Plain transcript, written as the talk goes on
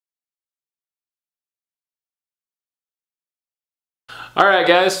All right,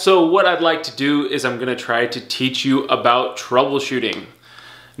 guys, so what I'd like to do is I'm gonna try to teach you about troubleshooting.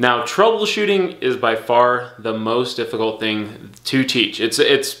 Now, troubleshooting is by far the most difficult thing to teach.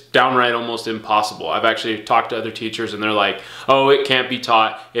 It's downright almost impossible. I've actually talked to other teachers and they're like, oh, it can't be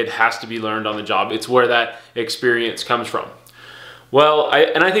taught. It has to be learned on the job. It's where that experience comes from. Well,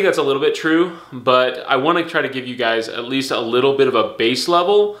 I think that's a little bit true, but I want to try to give you guys at least a little bit of a base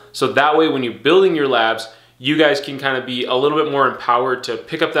level, so that way when you're building your labs, you guys can kind of be a little bit more empowered to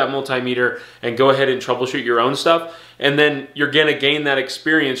pick up that multimeter and go ahead and troubleshoot your own stuff. And then you're gonna gain that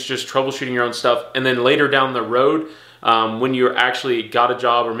experience just troubleshooting your own stuff. And then later down the road, when you're actually got a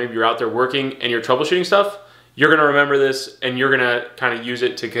job or maybe you're out there working and you're troubleshooting stuff, you're gonna remember this and you're gonna kind of use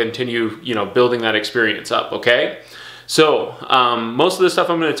it to continue, building that experience up, okay? So most of the stuff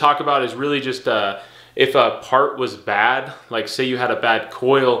I'm gonna talk about is really just if a part was bad, like say you had a bad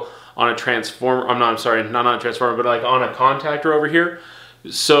coil on a transformer, I'm sorry, not on a transformer, but like on a contactor over here.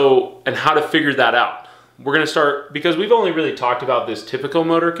 So, and how to figure that out. We're gonna start, because we've only really talked about this typical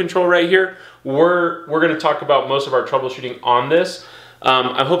motor control right here. We're gonna talk about most of our troubleshooting on this.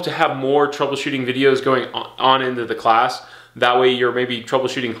 I hope to have more troubleshooting videos going on into the class. That way you're maybe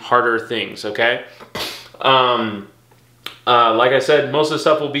troubleshooting harder things, okay? Like I said, most of the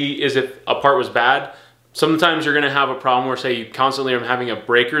stuff will be is if a part was bad. Sometimes you're gonna have a problem where say you constantly are having a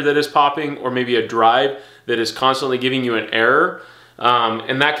breaker that is popping or maybe a drive that is constantly giving you an error.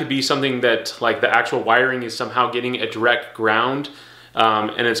 And that could be something that like the actual wiring is somehow getting a direct ground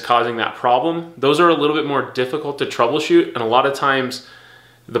and it's causing that problem. Those are a little bit more difficult to troubleshoot, and a lot of times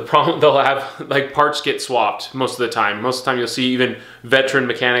the problem, they'll have like parts get swapped most of the time. Most of the time you'll see even veteran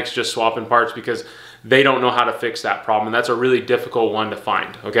mechanics just swapping parts because they don't know how to fix that problem. And that's a really difficult one to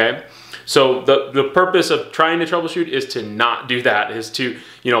find, okay? So the purpose of trying to troubleshoot is to not do that, is to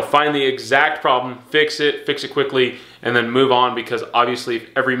find the exact problem, fix it quickly, and then move on, because obviously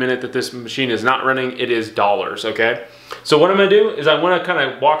every minute that this machine is not running, it is dollars, okay? So what I'm gonna do is I wanna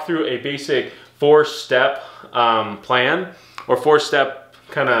kind of walk through a basic 4-step plan or 4-step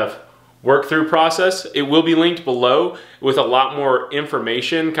kind of work through process. It will be linked below with a lot more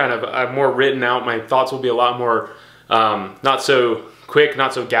information, kind of more written out. My thoughts will be a lot more, not so quick,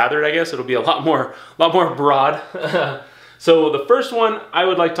 not so gathered, I guess. It'll be a lot more broad. So the first one I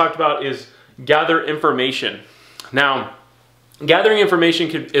would like to talk about is gather information. Now, gathering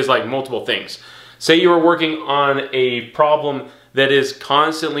information is like multiple things. Say you are working on a problem that is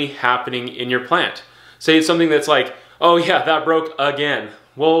constantly happening in your plant. Say it's something that's like, oh yeah, that broke again.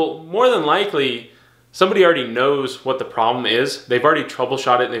 Well, more than likely, somebody already knows what the problem is. They've already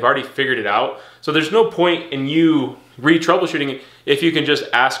troubleshot it and they've already figured it out. So there's no point in you re-troubleshooting it if you can just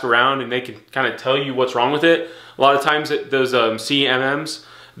ask around and they can kind of tell you what's wrong with it. A lot of times those CMMs,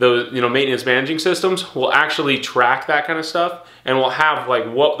 those maintenance managing systems, will actually track that kind of stuff and will have like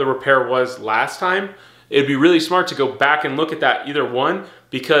what the repair was last time. It'd be really smart to go back and look at that, either one,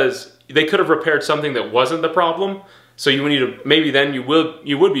 because they could have repaired something that wasn't the problem. So you need to, maybe then you would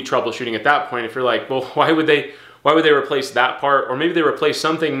be troubleshooting at that point if you're like, well, why would they replace that part? Or maybe they replace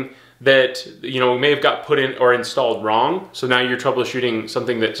something that may have got put in or installed wrong. So now you're troubleshooting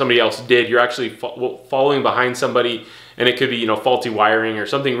something that somebody else did. You're actually following behind somebody, and it could be faulty wiring or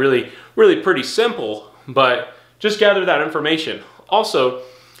something really pretty simple. But just gather that information. Also,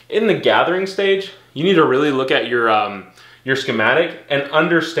 in the gathering stage, you need to really look at your schematic and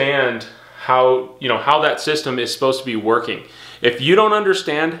understand how that system is supposed to be working. If you don't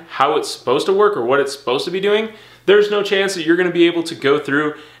understand how it's supposed to work or what it's supposed to be doing, there's no chance that you're going to be able to go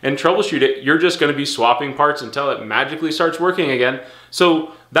through and troubleshoot it. You're just going to be swapping parts until it magically starts working again.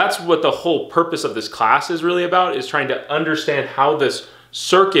 So that's what the whole purpose of this class is really about, is trying to understand how this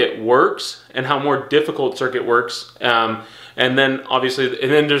circuit works and how more difficult circuit works. And then obviously,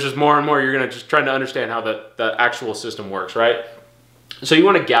 and then there's just more and more, you're going to just try to understand how the actual system works, right? So you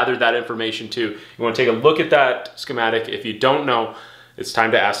want to gather that information too. You want to take a look at that schematic. If you don't know, it's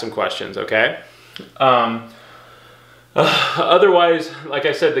time to ask some questions, okay? Otherwise, like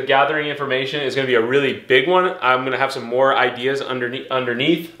I said, the gathering information is going to be a really big one. I'm going to have some more ideas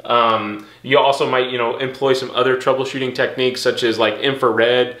underneath. You also might, employ some other troubleshooting techniques such as like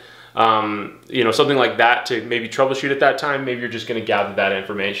infrared, something like that to maybe troubleshoot at that time. Maybe you're just going to gather that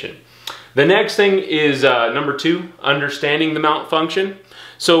information. The next thing is number 2, understanding the mount function.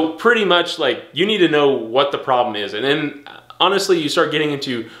 So pretty much like you need to know what the problem is. And then honestly, you start getting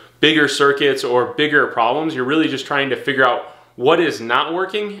into bigger circuits or bigger problems. You're really just trying to figure out what is not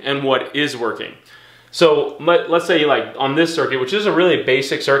working and what is working. So let's say like on this circuit, which is a really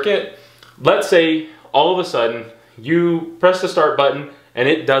basic circuit, let's say all of a sudden you press the start button and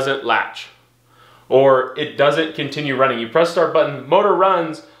it doesn't latch. or it doesn't continue running. You press start button, motor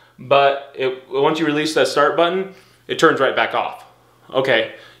runs, but once you release that start button, it turns right back off.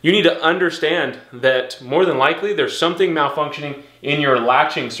 Okay, you need to understand that more than likely there's something malfunctioning in your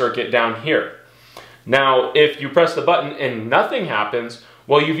latching circuit down here. Now, if you press the button and nothing happens,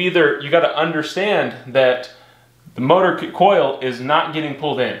 well, you got to understand that the motor coil is not getting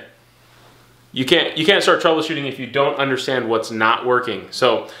pulled in. You can't start troubleshooting if you don't understand what's not working.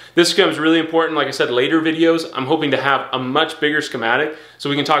 So this becomes really important. Like I said, later videos, I'm hoping to have a much bigger schematic so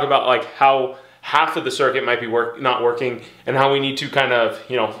we can talk about like how half of the circuit might be not working and how we need to kind of,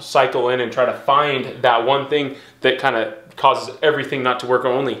 you know, cycle in and try to find that one thing that kind of causes everything not to work or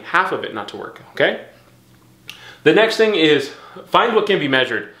only half of it not to work, okay? The next thing is find what can be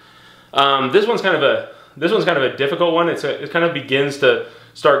measured. This one's kind of a difficult one. It kind of begins to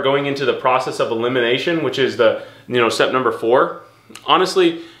start going into the process of elimination, which is the, you know, step number 4.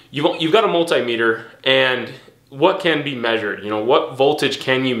 Honestly, you've got a multimeter, and what can be measured? You know, what voltage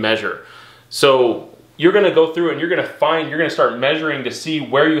can you measure? So you're going to go through and you're going to start measuring to see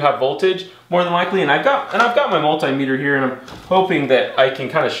where you have voltage more than likely. And I've got my multimeter here, and I'm hoping that I can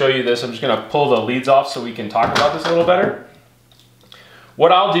kind of show you this. I'm just going to pull the leads off so we can talk about this a little better.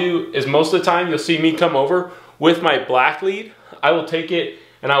 What I'll do is most of the time you'll see me come over with my black lead. I will take it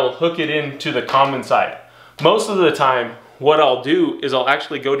and I will hook it into the common side. Most of the time what I'll do is I'll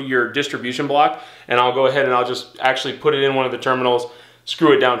actually go to your distribution block and I'll go ahead and I'll just actually put it in one of the terminals,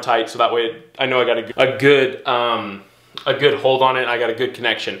 screw it down tight, so that way I know I got a good hold on it, I got a good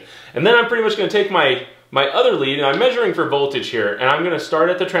connection. And then I'm pretty much going to take my other lead, and I'm measuring for voltage here, and I'm going to start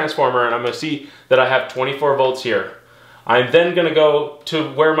at the transformer, and I'm going to see that I have 24 volts here. I'm then going to go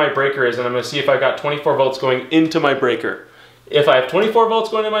to where my breaker is, and I'm going to see if I've got 24 volts going into my breaker. If I have 24 volts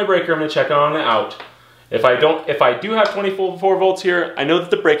going into my breaker, I'm going to check it on and out. If I do have 24 volts here, I know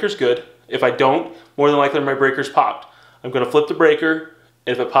that the breaker's good. If I don't, more than likely my breaker's popped. I'm going to flip the breaker,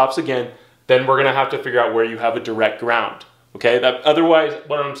 and if it pops again, then we're going to have to figure out where you have a direct ground. Okay? Otherwise,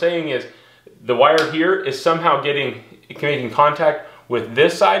 what I'm saying is the wire here is somehow making contact with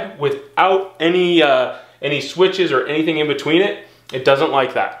this side without any switches or anything in between it. It doesn't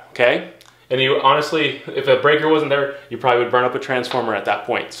like that. Okay? And you honestly, if a breaker wasn't there, you probably would burn up a transformer at that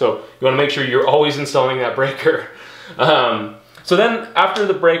point. So you want to make sure you're always installing that breaker. So then after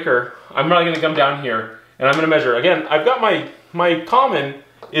the breaker, I'm probably going to come down here and I'm going to measure. Again, I've got my common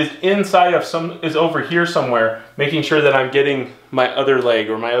is inside of is over here somewhere, making sure that I'm getting my other leg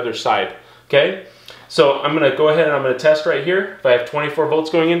or my other side. Okay? So I'm going to go ahead and I'm going to test right here. If I have 24 volts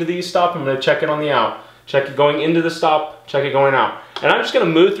going into the stop, I'm going to check it on the out. Check it going into the stop, check it going out. And I'm just going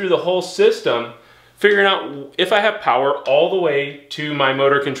to move through the whole system, figuring out if I have power all the way to my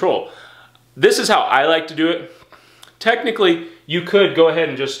motor control. This is how I like to do it. Technically, you could go ahead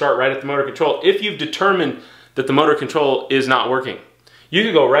and just start right at the motor control if you've determined that the motor control is not working. You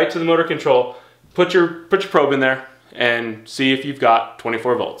could go right to the motor control, put your probe in there, and see if you've got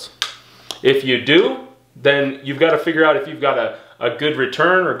 24 volts. If you do, then you've got to figure out if you've got a good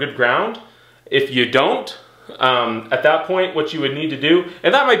return or good ground. If you don't, at that point, what you would need to do,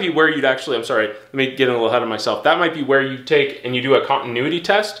 and that might be where you'd actually, I'm sorry, let me get a little ahead of myself. That might be where you take and you do a continuity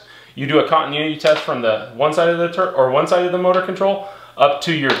test. You do a continuity test from the one side of the motor control up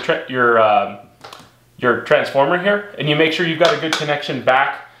to your transformer here, and you make sure you've got a good connection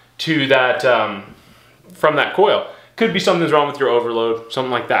back to that from that coil. Could be something's wrong with your overload,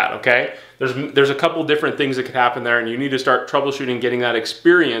 something like that. Okay, there's a couple different things that could happen there, and you need to start troubleshooting, getting that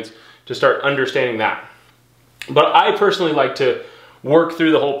experience to start understanding that. But I personally like to work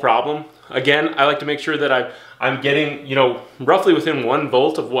through the whole problem. Again, I like to make sure that I'm getting, you know, roughly within 1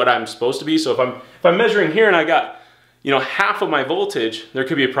 volt of what I'm supposed to be. So if I'm measuring here and I got, you know, half of my voltage, there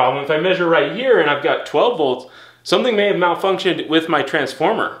could be a problem. If I measure right here and I've got 12 volts, something may have malfunctioned with my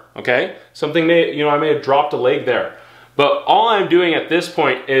transformer, okay? Something may, you know, I may have dropped a leg there. But all I'm doing at this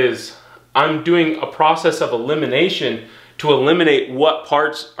point is I'm doing a process of elimination to eliminate what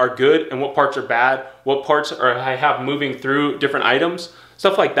parts are good and what parts are bad, what parts I have moving through different items,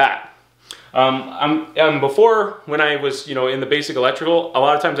 stuff like that. Before, when I was, you know, in the basic electrical, a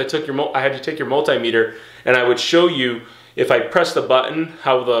lot of times I had to take your multimeter and I would show you if I press the button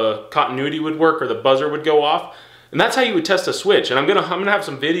how the continuity would work or the buzzer would go off, and that's how you would test a switch. And I'm gonna have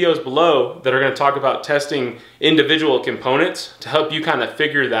some videos below that are gonna talk about testing individual components to help you kind of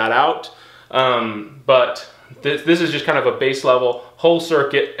figure that out. But this is just kind of a base level, whole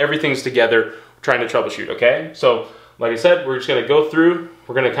circuit, everything's together, trying to troubleshoot, okay? So, like I said, we're just gonna go through,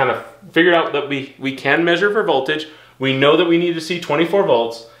 we're gonna kind of figure out that we can measure for voltage, we know that we need to see 24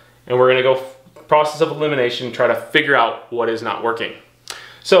 volts, and we're gonna go process of elimination, try to figure out what is not working.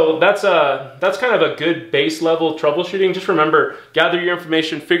 So that's kind of a good base level troubleshooting. Just remember, gather your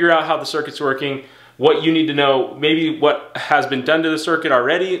information, figure out how the circuit's working, what you need to know, maybe what has been done to the circuit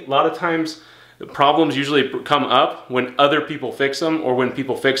already. A lot of times problems usually come up when other people fix them or when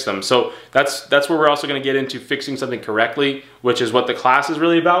people fix them. So that's where we're also going to get into fixing something correctly, which is what the class is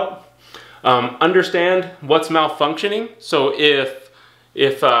really about. Understand what's malfunctioning. So if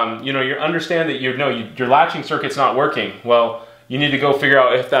you know, you understand that your latching circuit's not working, well, you need to go figure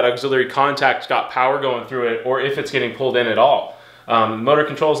out if that auxiliary contact's got power going through it or if it's getting pulled in at all. Motor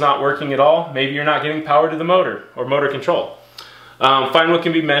control is not working at all. Maybe you're not getting power to the motor or motor control. Find what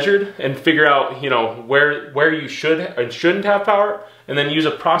can be measured and figure out, you know, where you should and shouldn't have power, and then use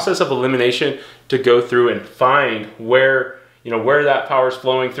a process of elimination to go through and find where, you know, where that power is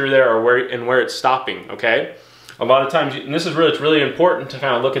flowing through there or where it's stopping. Okay. A lot of times, and this is really, it's really important to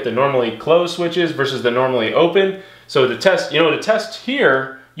kind of look at the normally closed switches versus the normally open. So to test, you know, to test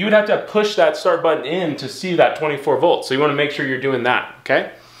here, you would have to push that start button in to see that 24 volts. So you want to make sure you're doing that.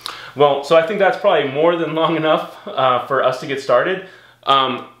 Okay. Well, so I think that's probably more than long enough for us to get started.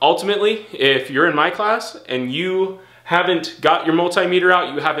 Ultimately, if you're in my class and you haven't got your multimeter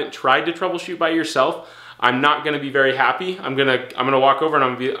out, you haven't tried to troubleshoot by yourself, I'm not going to be very happy. I'm gonna walk over and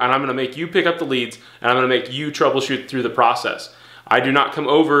I'm gonna make you pick up the leads, and I'm gonna make you troubleshoot through the process. I do not come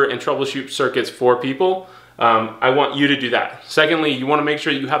over and troubleshoot circuits for people. I want you to do that. Secondly, you want to make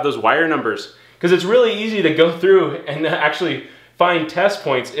sure that you have those wire numbers, because it's really easy to go through and actually find test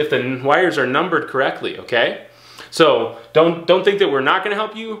points if the wires are numbered correctly, okay? So don't think that we're not gonna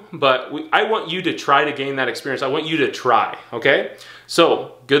help you, but I want you to try to gain that experience. I want you to try, okay?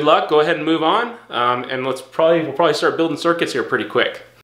 So good luck, go ahead and move on, and we'll probably start building circuits here pretty quick.